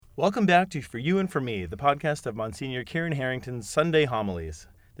Welcome back to For You and For Me, the podcast of Monsignor Kieran Harrington's Sunday Homilies.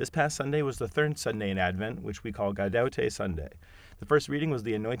 This past Sunday was the third Sunday in Advent, which we call Gaudete Sunday. The first reading was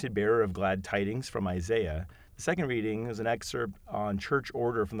the Anointed Bearer of Glad Tidings from Isaiah. The second reading was an excerpt on church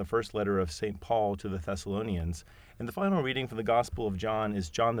order from the first letter of St. Paul to the Thessalonians. And the final reading from the Gospel of John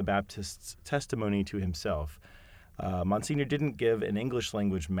is John the Baptist's testimony to himself. Monsignor didn't give an English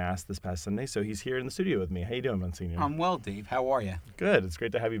language mass this past Sunday, so he's here in the studio with me. How you doing, Monsignor? I'm well, Dave. How are you? Good. It's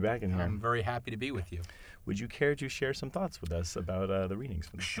great to have you back in here. I'm very happy to be with you. Would you care to share some thoughts with us about the readings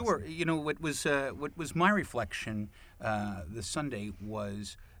from this Sure. Sunday? You know, what was my reflection this Sunday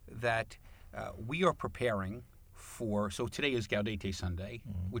was that we are preparing for. So today is Gaudete Sunday,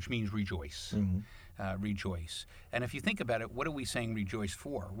 which means rejoice. Rejoice. And if you think about it, what are we saying rejoice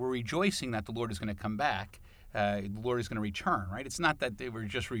for? We're rejoicing that the Lord is going to come back. The Lord is going to return, right? It's not that they were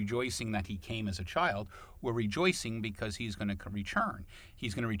just rejoicing that he came as a child. We're rejoicing because he's going to return.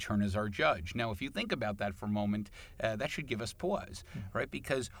 He's going to return as our judge. Now, if you think about that for a moment, that should give us pause, right?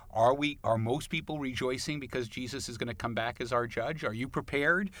 Because are most people rejoicing because Jesus is going to come back as our judge? Are you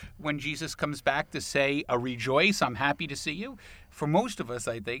prepared when Jesus comes back to say, rejoice, I'm happy to see you? For most of us,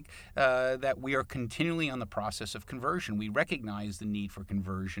 I think that we are continually on the process of conversion. We recognize the need for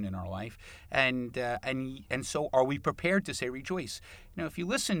conversion in our life, and so are we prepared to say rejoice? You know, if you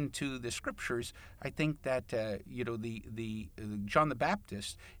listen to the scriptures, I think that the John the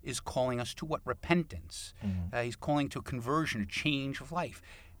Baptist is calling us to what? Repentance. He's calling to a conversion, a change of life.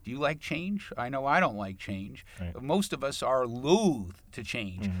 Do you like change? I know I don't like change. Right. Most of us are loath to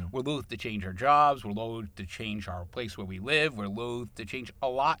change. We're loath to change our jobs. We're loath to change our place where we live. We're loath to change a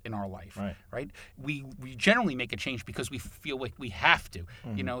lot in our life. Right? We generally make a change because we feel like we have to.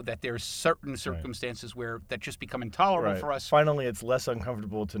 You know, that there's certain circumstances where that just become intolerable for us. Finally, it's less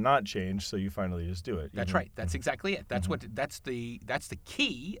uncomfortable to not change, so you finally just do it. That's right. That's exactly it. That's that's the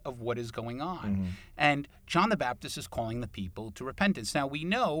key of what is going on. And John the Baptist is calling the people to repentance. Now we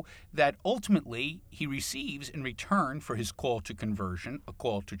know that ultimately he receives in return for his call to conversion, a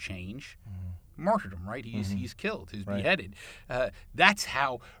call to change, martyrdom, right? He's killed, he's beheaded. That's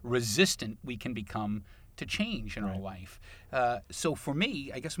how resistant we can become to change in our life. So for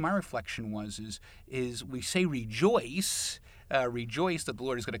me, I guess my reflection is we say rejoice, rejoice that the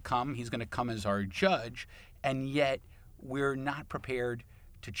Lord is going to come. He's going to come as our judge, and yet we're not prepared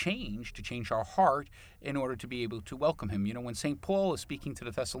to change our heart in order to be able to welcome him. You know, when St. Paul is speaking to the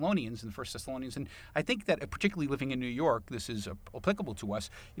Thessalonians in the First Thessalonians, and I think that particularly living in New York, this is applicable to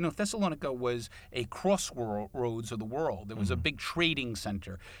us. You know, Thessalonica was a crossroads of the world. It was a big trading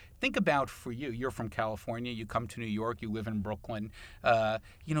center. Think about for you, you're from California, you come to New York, you live in Brooklyn.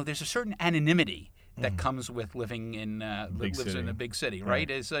 You know, there's a certain anonymity that comes with living in in a big city, right?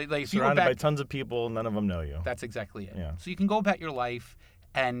 It's like if surrounded by tons of people, none of them know you. That's exactly it. Yeah. So you can go about your life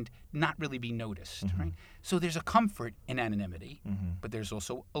and not really be noticed, right? So there's a comfort in anonymity, but there's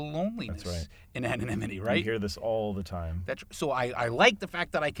also a loneliness in anonymity, right? You hear this all the time. So I like the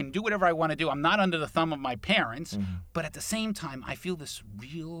fact that I can do whatever I want to do. I'm not under the thumb of my parents, but at the same time, I feel this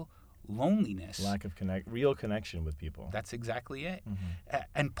real loneliness. Lack of real connection with people. That's exactly it.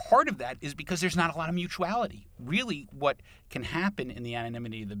 And part of that is because there's not a lot of mutuality. Really, what can happen in the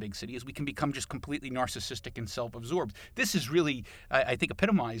anonymity of the big city is we can become just completely narcissistic and self-absorbed. This is really, I think,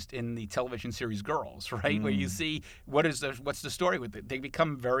 epitomized in the television series Girls, right? Where you see what's the story with it. They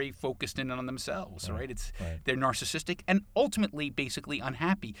become very focused in on themselves, right? They're narcissistic and ultimately basically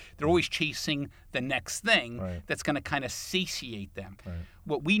unhappy. They're always chasing the next thing that's going to kind of satiate them.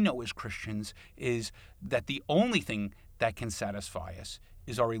 What we know as Christians is that the only thing that can satisfy us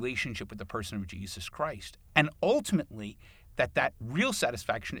is our relationship with the person of Jesus Christ. And ultimately, that real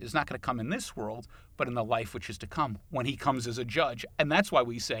satisfaction is not going to come in this world, but in the life which is to come, when he comes as a judge. And that's why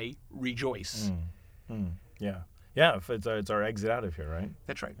we say rejoice. Yeah, it's our exit out of here, right?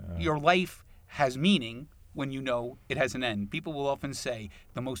 That's right. Your life has meaning when you know it has an end. People will often say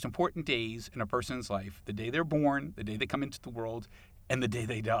the most important days in a person's life, the day they're born, the day they come into the world, and the day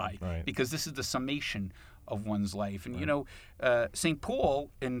they die, because this is the summation of one's life. And, you know, St.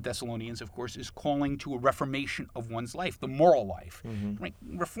 Paul in Thessalonians, of course, is calling to a reformation of one's life, the moral life. Right?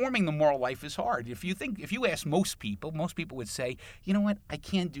 Reforming the moral life is hard. If you ask most people would say, you know what, I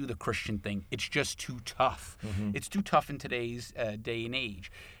can't do the Christian thing. It's just too tough. It's too tough in today's day and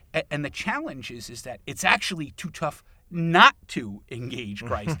age. And the challenge is that it's actually too tough not to engage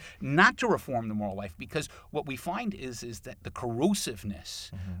Christ, not to reform the moral life, because what we find is that the corrosiveness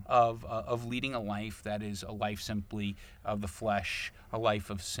of leading a life that is a life simply of the flesh, a life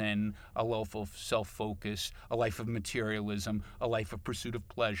of sin, a life of self-focus, a life of materialism, a life of pursuit of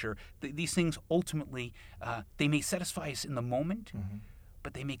pleasure. These things ultimately, they may satisfy us in the moment,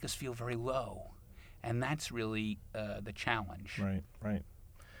 but they make us feel very low. And that's really the challenge. Right, right.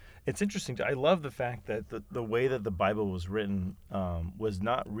 It's interesting. I love the fact that the way that the Bible was written was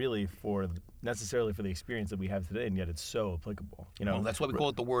not really necessarily for the experience that we have today, and yet it's so applicable. Well, that's why we call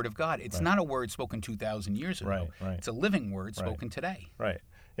it the Word of God. It's not a word spoken 2,000 years ago. Right. It's a living word spoken today. Right.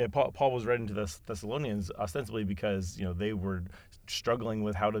 Yeah, Paul was writing to the Thessalonians ostensibly because they were struggling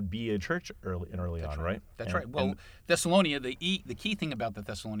with how to be a church early on, right? That's right. Well, Thessalonia, the key thing about the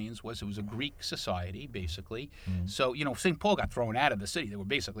Thessalonians was it was a Greek society, basically. Mm-hmm. So, St. Paul got thrown out of the city. There were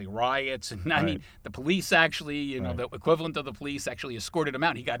basically riots. And I mean, the police actually, the equivalent of the police actually escorted him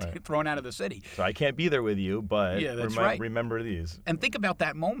out. He got thrown out of the city. So I can't be there with you, but remember these. And think about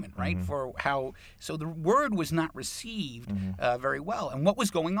that moment, right? Mm-hmm. For how, so the word was not received very well. And what was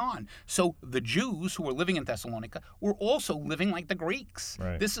going on? So the Jews who were living in Thessalonica were also living like the Greeks.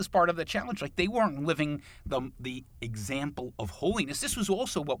 Right. This is part of the challenge. Like, they weren't living the example of holiness. This was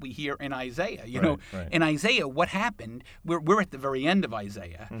also what we hear in Isaiah. In Isaiah, what happened? We're at the very end of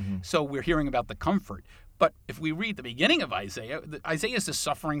Isaiah, so we're hearing about the comfort. But if we read the beginning of Isaiah, Isaiah is the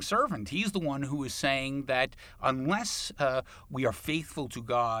suffering servant. He's the one who is saying that unless we are faithful to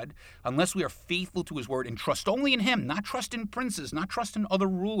God, unless we are faithful to His word and trust only in Him, not trust in princes, not trust in other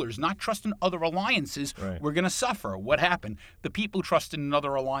rulers, not trust in other alliances, we're going to suffer. What happened? The people trusted in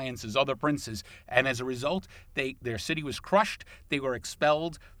other alliances, other princes, and as a result, their city was crushed. They were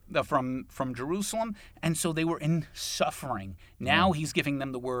expelled from Jerusalem, and so they were in suffering. Now He's giving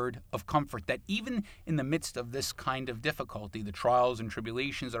them the word of comfort that even in the midst of this kind of difficulty, the trials and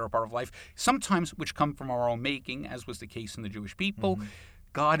tribulations that are part of life, sometimes which come from our own making, as was the case in the Jewish people,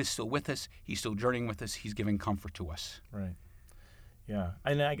 God is still with us. He's still journeying with us. He's giving comfort to us. Right. Yeah,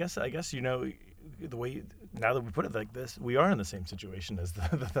 and I guess the way, now that we put it like this, we are in the same situation as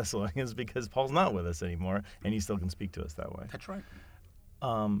the Thessalonians because Paul's not with us anymore, and he still can speak to us that way. That's right.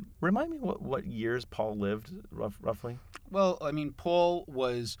 Remind me what years Paul lived roughly. Well, I mean, Paul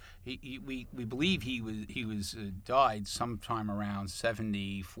was. We believe he was died sometime around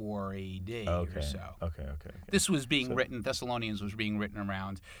 74 A.D. or so. Okay. This was being written. Thessalonians was being written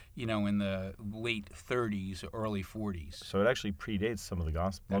around, in the late 30s, early 40s. So it actually predates some of the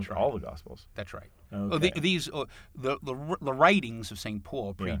Gospels, all the Gospels. That's right. Okay. The writings of St.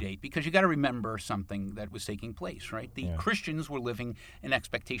 Paul predate because you got to remember something that was taking place, right? The Christians were living in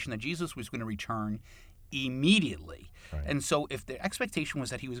expectation that Jesus was going to return immediately. Right. And so if the expectation was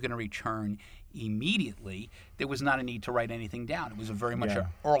that He was going to return immediately, there was not a need to write anything down. It was very much an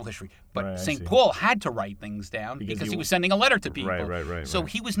oral history. But St. Paul had to write things down because he was sending a letter to people. Right. So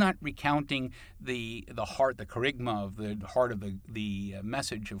he was not recounting the heart, the kerygma of the heart of the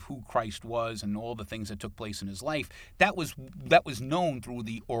message of who Christ was and all the things that took place in His life. That was known through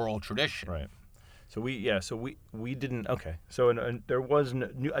the oral tradition. Right. So we didn't. Okay. So there was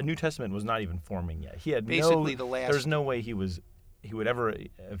a New Testament was not even forming yet. He had basically the last. There's no way he would ever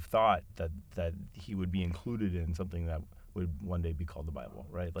have thought that he would be included in something that would one day be called the Bible,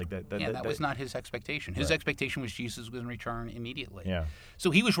 right? Like that. That was not his expectation. His expectation was Jesus was going to return immediately. Yeah.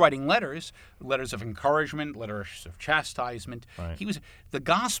 So he was writing letters of encouragement, letters of chastisement. Right. The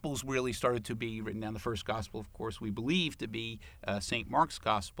Gospels really started to be written down. The first Gospel, of course, we believe to be St. Mark's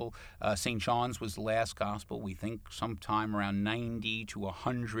Gospel. St. John's was the last Gospel. We think sometime around 90 to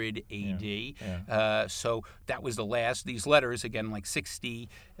 100 A.D. Yeah. So that was the last. These letters, again, like 60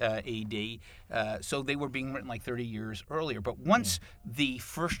 A.D. So they were being written like 30 years earlier. But once the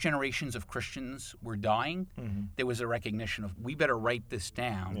first generations of Christians were dying, there was a recognition of we better write this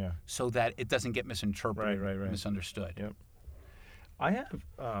down so that it doesn't get misinterpreted, misunderstood. Yep. I have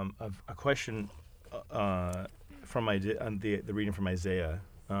a question from the reading from Isaiah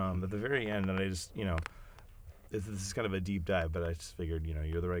at the very end, and I just this is kind of a deep dive, but I just figured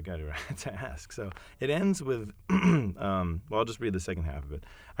you're the right guy to ask. So it ends with I'll just read the second half of it.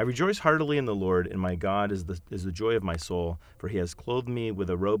 I rejoice heartily in the Lord, and my God is the joy of my soul, for He has clothed me with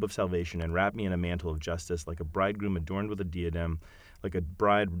a robe of salvation and wrapped me in a mantle of justice, like a bridegroom adorned with a diadem, like a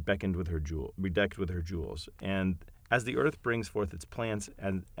bride bedecked with her jewels. And as the earth brings forth its plants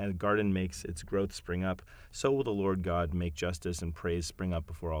and a garden makes its growth spring up, so will the Lord God make justice and praise spring up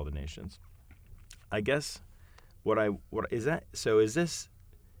before all the nations. I guess what is that? So is this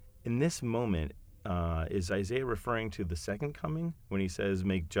in this moment? Is Isaiah referring to the second coming when he says,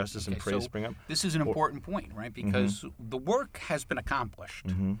 make justice and praise spring up? This is an important point, right? Because the work has been accomplished.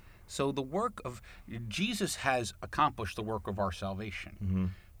 So the work of Jesus has accomplished the work of our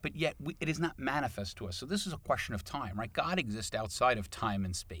salvation. But yet it is not manifest to us. So this is a question of time, right? God exists outside of time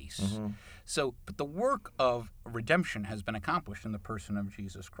and space. But the work of redemption has been accomplished in the person of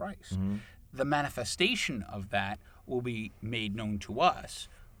Jesus Christ. The manifestation of that will be made known to us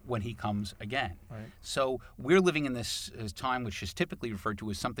when he comes again. Right. So we're living in this time which is typically referred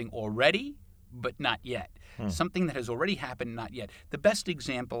to as something already, but not yet. Something that has already happened, not yet. The best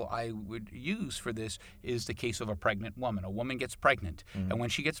example I would use for this is the case of a pregnant woman. A woman gets pregnant, and when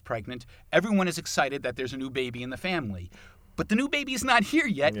she gets pregnant, everyone is excited that there's a new baby in the family. But the new baby is not here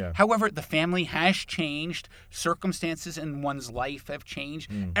yet. Yeah. However, the family has changed. Circumstances in one's life have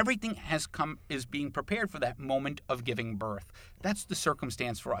changed. Everything is being prepared for that moment of giving birth. That's the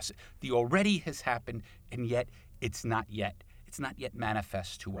circumstance for us. The already has happened, and yet it's not yet. It's not yet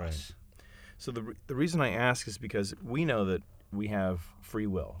manifest to us. So the reason I ask is because we know that we have free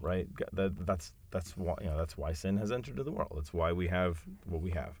will, right? That's why sin has entered into the world. That's why we have what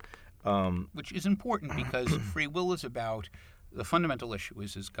we have. Which is important because free will is about the fundamental issue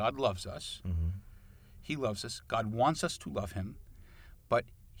is God loves us. He loves us. God wants us to love him, but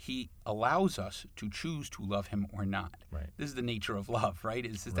he allows us to choose to love him or not. Right. This is the nature of love, right?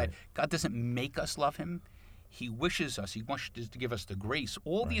 Is that God doesn't make us love him. He wishes us, he wants to give us the grace,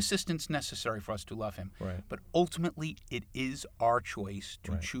 all the assistance necessary for us to love him. Right. But ultimately, it is our choice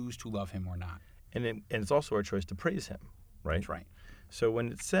to choose to love him or not. And it's also our choice to praise him, right? That's right. So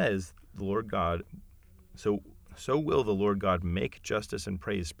when it says the Lord God, so will the Lord God make justice and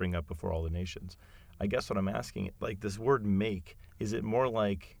praise spring up before all the nations. I guess what I'm asking, like this word "make," is it more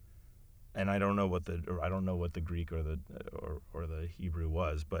like, and I don't know what the Greek or the Hebrew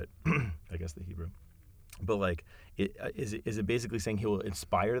was, but I guess the Hebrew. But like, is it basically saying he will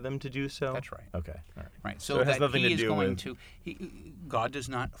inspire them to do so? That's right. Okay. All right. Right. So it has that nothing he to is do going with God does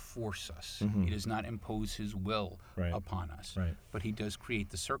not force us. He does not impose his will upon us. Right. But he does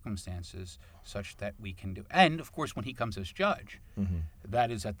create the circumstances such that we can do. And of course, when he comes as judge, that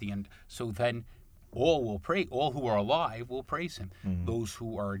is at the end. So then, all will pray. All who are alive will praise him. Those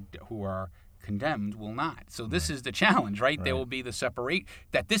who are condemned will not. So this is the challenge, right? There will be the separate.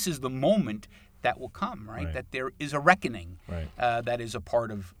 That this is the moment that will come, right? That there is a reckoning that is a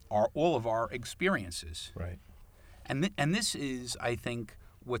part of all of our experiences. Right. And this is, I think,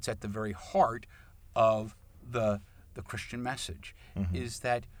 what's at the very heart of the Christian message, is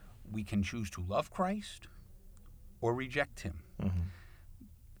that we can choose to love Christ or reject him.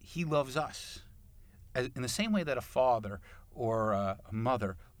 He loves us. In the same way that a father or a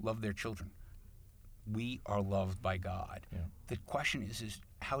mother love their children, we are loved by God. Yeah. The question is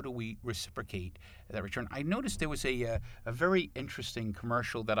how do we reciprocate that return? I noticed there was a very interesting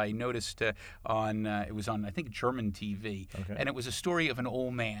commercial that I noticed it was on I think German TV, and it was a story of an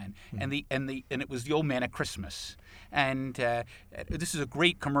old man, and it was the old man at Christmas, and this is a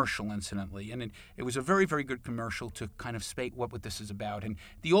great commercial, incidentally, and it was a very, very good commercial to kind of state what this is about. And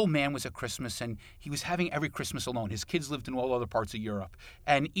the old man was at Christmas, and he was having every Christmas alone. His kids lived in all other parts of Europe,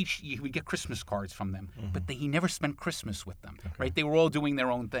 and he would get Christmas cards from them, but he never spent Christmas with them. Right? They were all doing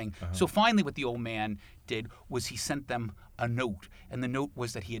their own thing. So finally what the old man did was he sent them a note, and the note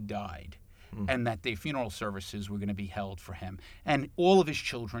was that he had died and that the funeral services were going to be held for him. And all of his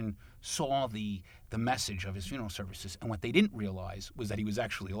children saw the message of his funeral services, and what they didn't realize was that he was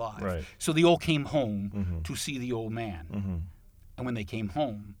actually alive. Right. So they all came home to see the old man. And when they came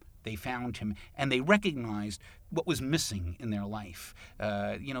home, they found him, and they recognized what was missing in their life.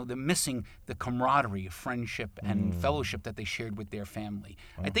 They're missing the camaraderie of friendship and fellowship that they shared with their family.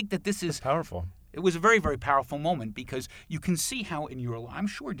 I think that this is powerful. It was a very, very powerful moment because you can see how in your life, I'm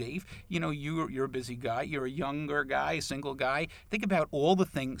sure, Dave, you're a busy guy, you're a younger guy, a single guy. Think about all the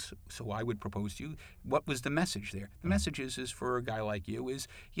things. So I would propose to you, what was the message there? The message is for a guy like you is,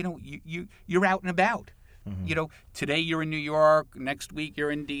 you're out and about. Today you're in New York, next week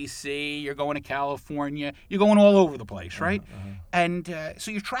you're in D.C., you're going to California, you're going all over the place, right? And so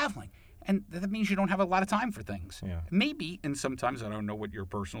you're traveling. And that means you don't have a lot of time for things. Yeah. Maybe, and sometimes I don't know what your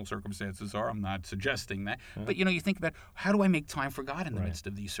personal circumstances are. I'm not suggesting that. But, you think about, how do I make time for God in the midst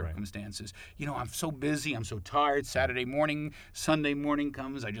of these circumstances? I'm so busy. I'm so tired. Saturday morning, Sunday morning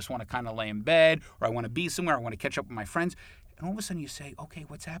comes. I just want to kind of lay in bed, or I want to be somewhere. I want to catch up with my friends. And all of a sudden you say, okay,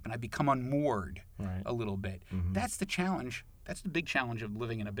 what's happened? I become unmoored a little bit. That's the challenge. That's the big challenge of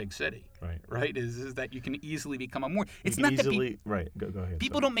living in a big city. Right? Is that you can easily become unmoored. It's not that right. Go ahead.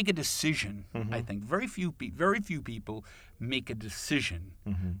 People don't make a decision. I think very few people make a decision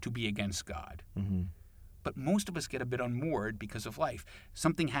to be against God. But most of us get a bit unmoored because of life.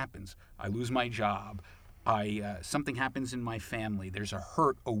 Something happens. I lose my job. Something happens in my family. There's a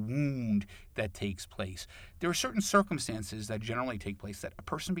hurt, a wound that takes place. There are certain circumstances that generally take place that a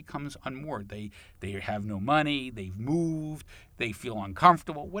person becomes unmoored. They have no money, they've moved, they feel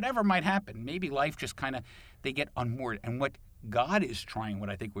uncomfortable, whatever might happen. Maybe life just they get unmoored. And what God is trying, what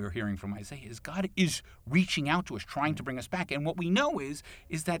I think we were hearing from Isaiah, is God is reaching out to us, trying to bring us back. And what we know is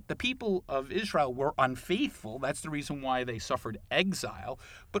that the people of Israel were unfaithful. That's the reason why they suffered exile.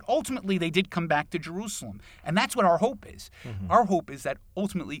 But ultimately, they did come back to Jerusalem. And that's what our hope is. Our hope is that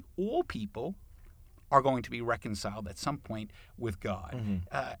ultimately all people are going to be reconciled at some point with God.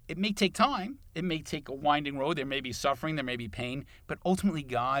 It may take time. It may take a winding road. There may be suffering. There may be pain. But ultimately,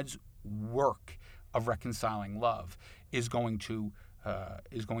 God's work of reconciling love is going to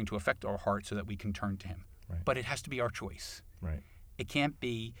affect our heart so that we can turn to Him. Right. But it has to be our choice. Right. It can't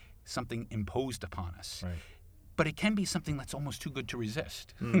be something imposed upon us. Right. But it can be something that's almost too good to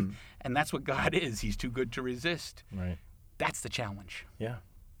resist. And that's what God is. He's too good to resist. Right. That's the challenge. Yeah.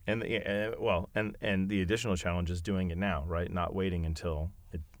 And and the additional challenge is doing it now, right? Not waiting until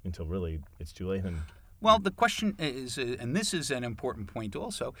really it's too late. Well, the question is, and this is an important point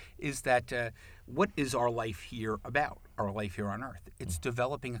also, is that what is our life here about, our life here on earth? It's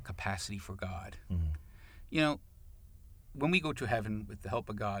developing a capacity for God. You know, when we go to heaven with the help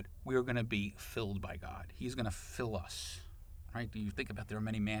of God, we are going to be filled by God. He's going to fill us, right? You think about there are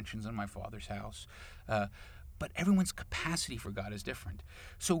many mansions in my Father's house, but everyone's capacity for God is different.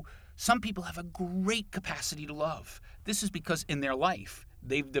 So some people have a great capacity to love. This is because in their life,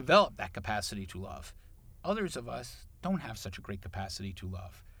 they've developed that capacity to love. Others of us don't have such a great capacity to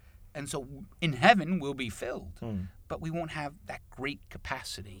love. And so in heaven, we'll be filled, but we won't have that great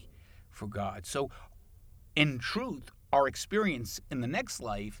capacity for God. So in truth, our experience in the next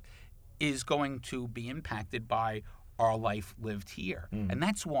life is going to be impacted by our life lived here. And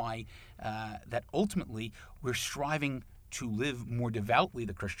that's why that ultimately we're striving to live more devoutly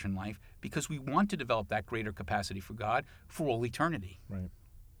the Christian life, because we want to develop that greater capacity for God for all eternity. Right.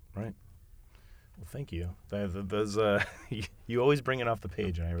 Right. Well, thank you. Those you always bring it off the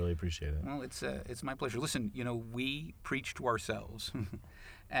page, and I really appreciate it. Well, it's my pleasure. Listen, we preach to ourselves,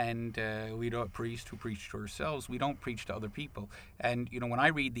 and we don't preach to ourselves. We don't preach to other people. And when I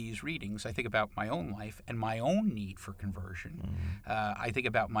read these readings, I think about my own life and my own need for conversion. I think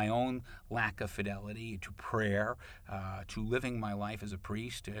about my own lack of fidelity to prayer, to living my life as a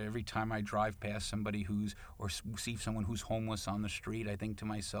priest. Every time I drive past somebody or see someone who's homeless on the street, I think to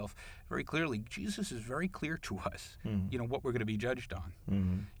myself very clearly, Jesus is very clear to us, what we're going to be judged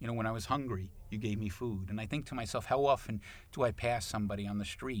on. When I was hungry, you gave me food. And I think to myself, how often do I pass somebody on the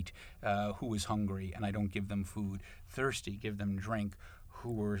street who is hungry and I don't give them food, thirsty, give them drink,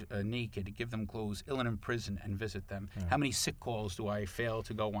 who are naked, give them clothes, ill and in prison, and visit them? How many sick calls do I fail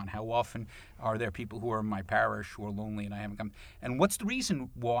to go on? How often are there people who are in my parish who are lonely and I haven't come? And what's the reason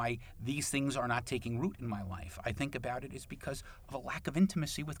why these things are not taking root in my life? I think about it is because of a lack of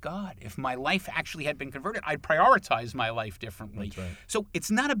intimacy with God. If my life actually had been converted, I'd prioritize my life differently. That's right. So it's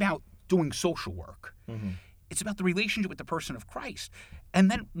not about doing social work. It's about the relationship with the person of Christ.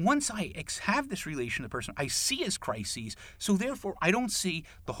 And then once I have this relation with the person, I see as Christ sees. So therefore, I don't see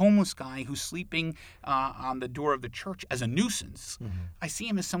the homeless guy who's sleeping on the door of the church as a nuisance. I see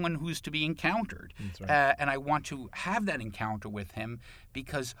him as someone who's to be encountered. That's right. And I want to have that encounter with him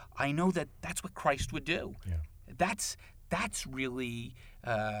because I know that that's what Christ would do. Yeah. That's really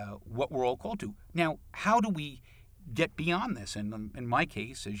what we're all called to. Now, how do we get beyond this? And in my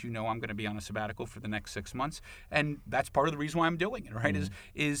case, as you know, I'm going to be on a sabbatical for the next 6 months, and that's part of the reason why I'm doing it, right?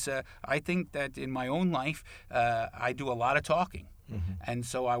 Is I think that in my own life, I do a lot of talking, and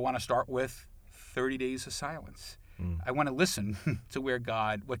so I want to start with 30 days of silence. I want to listen to what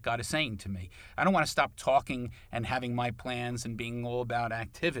God is saying to me. I don't want to stop talking and having my plans and being all about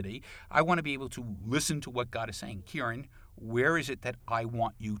activity. I want to be able to listen to what God is saying. Kieran, where is it that I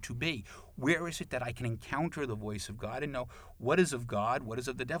want you to be? Where is it that I can encounter the voice of God and know what is of God, what is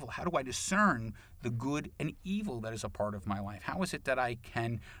of the devil? How do I discern the good and evil that is a part of my life? How is it that I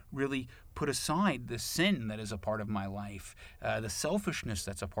can really put aside the sin that is a part of my life, the selfishness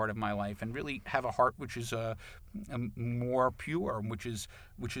that's a part of my life, and really have a heart which is more pure, which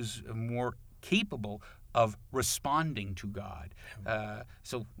is more capable of responding to God.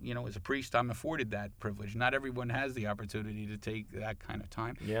 So, as a priest, I'm afforded that privilege. Not everyone has the opportunity to take that kind of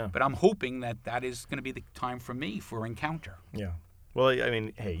time. Yeah. But I'm hoping that is going to be the time for me for encounter. Yeah. Well, I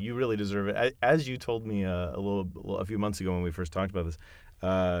mean, hey, you really deserve it. As you told me a few months ago when we first talked about this,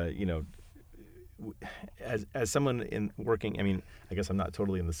 as someone in working, I mean, I guess I'm not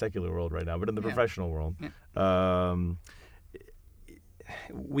totally in the secular world right now, but in the professional world,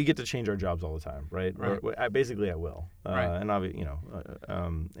 we get to change our jobs all the time, right? Right. Basically at will. Right. And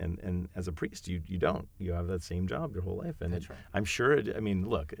and as a priest, you don't. You have that same job your whole life, and That's right. I'm sure.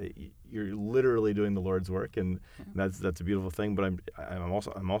 Look, you're literally doing the Lord's work, and that's a beautiful thing. But I'm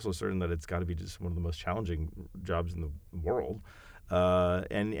also certain that it's got to be just one of the most challenging jobs in the world.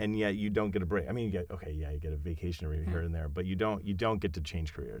 And yet you don't get a break. I mean, you get a vacation here and there, but you don't get to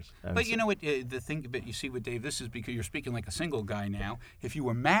change careers. And But you know what? The thing, but you see with Dave, this is because you're speaking like a single guy now. If you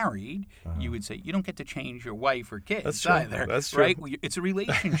were married, you would say you don't get to change your wife or kids That's true. either. That's true. Right? It's a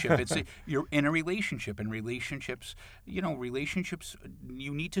relationship. You're in a relationship, and relationships,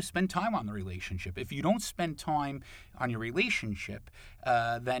 you need to spend time on the relationship. If you don't spend time on your relationship,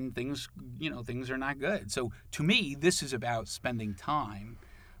 then things are not good. So to me, this is about spending time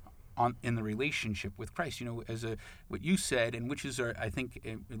in the relationship with Christ. What you said, and which is, I think,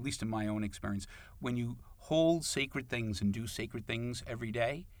 at least in my own experience, when you hold sacred things and do sacred things every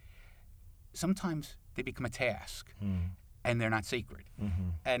day, sometimes they become a task. And they're not sacred.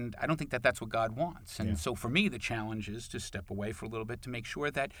 And I don't think that that's what God wants. And so for me, the challenge is to step away for a little bit to make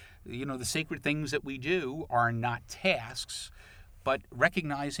sure that, the sacred things that we do are not tasks, but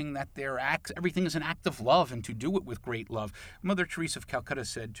recognizing that they're acts. Everything is an act of love, and to do it with great love. Mother Teresa of Calcutta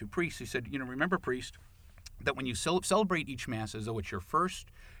said to priests, she said, remember, priest, that when you celebrate each Mass as though it's your first,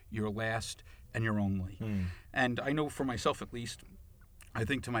 your last, and your only. And I know for myself at least, I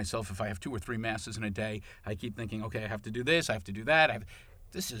think to myself, if I have 2 or 3 Masses in a day, I keep thinking, okay, I have to do this, I have to do that.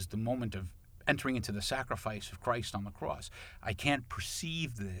 This is the moment of entering into the sacrifice of Christ on the cross. I can't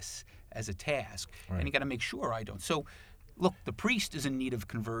perceive this as a task, and you got to make sure I don't. So, look, the priest is in need of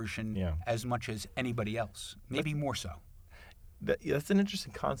conversion as much as anybody else, maybe more so. That's an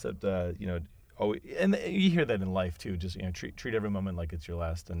interesting concept, and you hear that in life too. Just treat every moment like it's your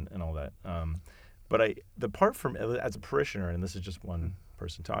last, and all that. But the part from as a parishioner, and this is just one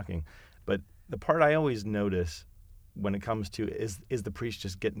person talking, but the part I always notice when it comes to is the priest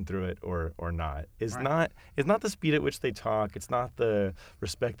just getting through it or not? It's not the speed at which they talk. It's not the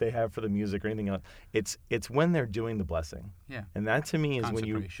respect they have for the music or anything else. It's when they're doing the blessing. Yeah. And that to me is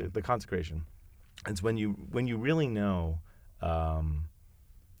the consecration. It's when you really know.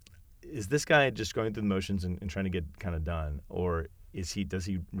 Is this guy just going through the motions and trying to get kind of done, or does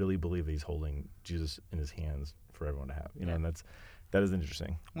he really believe that he's holding Jesus in his hands for everyone to have? And that is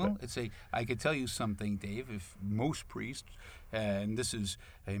interesting. Well, I could tell you something, Dave. If most priests, and this is,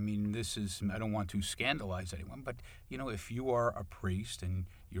 I don't want to scandalize anyone, but if you are a priest and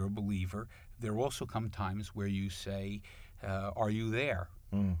you're a believer, there also come times where you say, "Are you there?"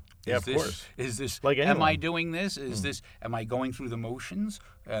 Yeah, of course. Is this like anyone? Am I doing this? Am I going through the motions?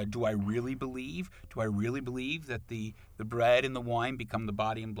 Do I really believe? Do I really believe that the bread and the wine become the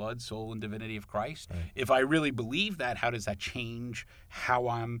body and blood, soul and divinity of Christ? Right. If I really believe that, how does that change how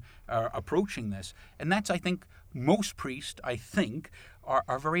I'm approaching this? And that's, I think, most priests,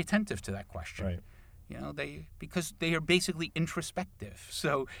 are very attentive to that question. Right. Because they are basically introspective.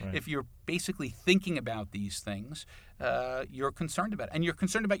 So if you're basically thinking about these things, you're concerned about it. And you're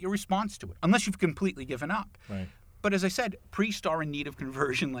concerned about your response to it, unless you've completely given up. Right. But as I said, priests are in need of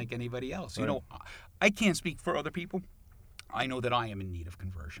conversion like anybody else. Right. I can't speak for other people. I know that I am in need of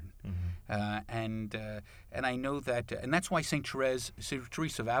conversion. And I know that, and that's why St. Teresa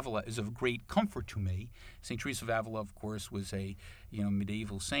of Avila is of great comfort to me. St. Teresa of Avila, of course, was a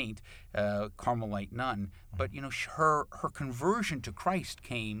medieval saint, Carmelite nun, but her conversion to Christ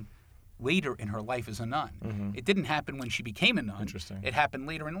came later in her life as a nun. It didn't happen when she became a nun. Interesting. It happened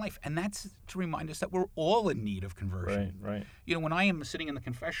later in life, and that's to remind us that we're all in need of conversion. Right. When I am sitting in the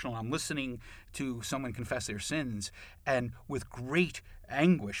confessional, I'm listening to someone confess their sins, and with great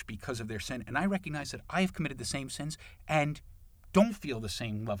anguish because of their sin, and I recognize that I have committed the same sins and don't feel the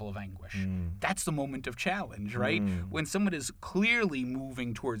same level of anguish. That's the moment of challenge, right? When someone is clearly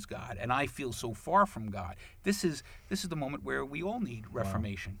moving towards God, and I feel so far from God. This is the moment where we all need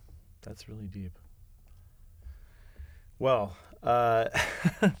reformation. Wow. That's really deep. Well,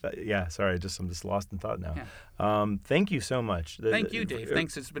 yeah. Sorry, I'm just lost in thought now. Yeah. Thank you so much. Thank you, Dave.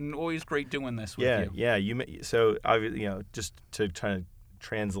 Thanks. It's been always great doing this with you. Yeah. So just to try to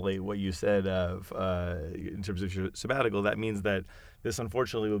translate what you said in terms of your sabbatical, that means that this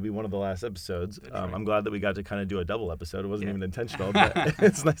unfortunately will be one of the last episodes. Right. I'm glad that we got to kind of do a double episode. It wasn't even intentional, but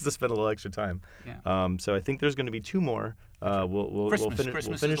it's nice to spend a little extra time. Yeah. So I think there's going to be 2 more. Christmas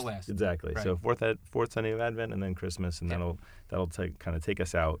is the last. Exactly. Right. So fourth Sunday of Advent, and then Christmas, and that'll take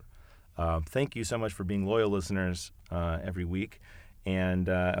us out. Thank you so much for being loyal listeners every week, and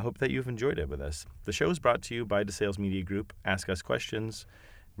I hope that you've enjoyed it with us. The show is brought to you by DeSales Media Group. Ask us questions.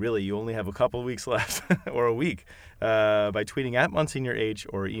 really, you only have a couple of weeks left, or a week, by tweeting at Monsignor H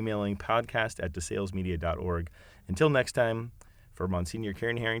or emailing podcast@desalesmedia.org. Until next time, for Monsignor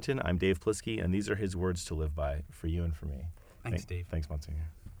Kieran Harrington, I'm Dave Plisky, and these are his words to live by for you and for me. Thanks, Dave. Thanks, Monsignor.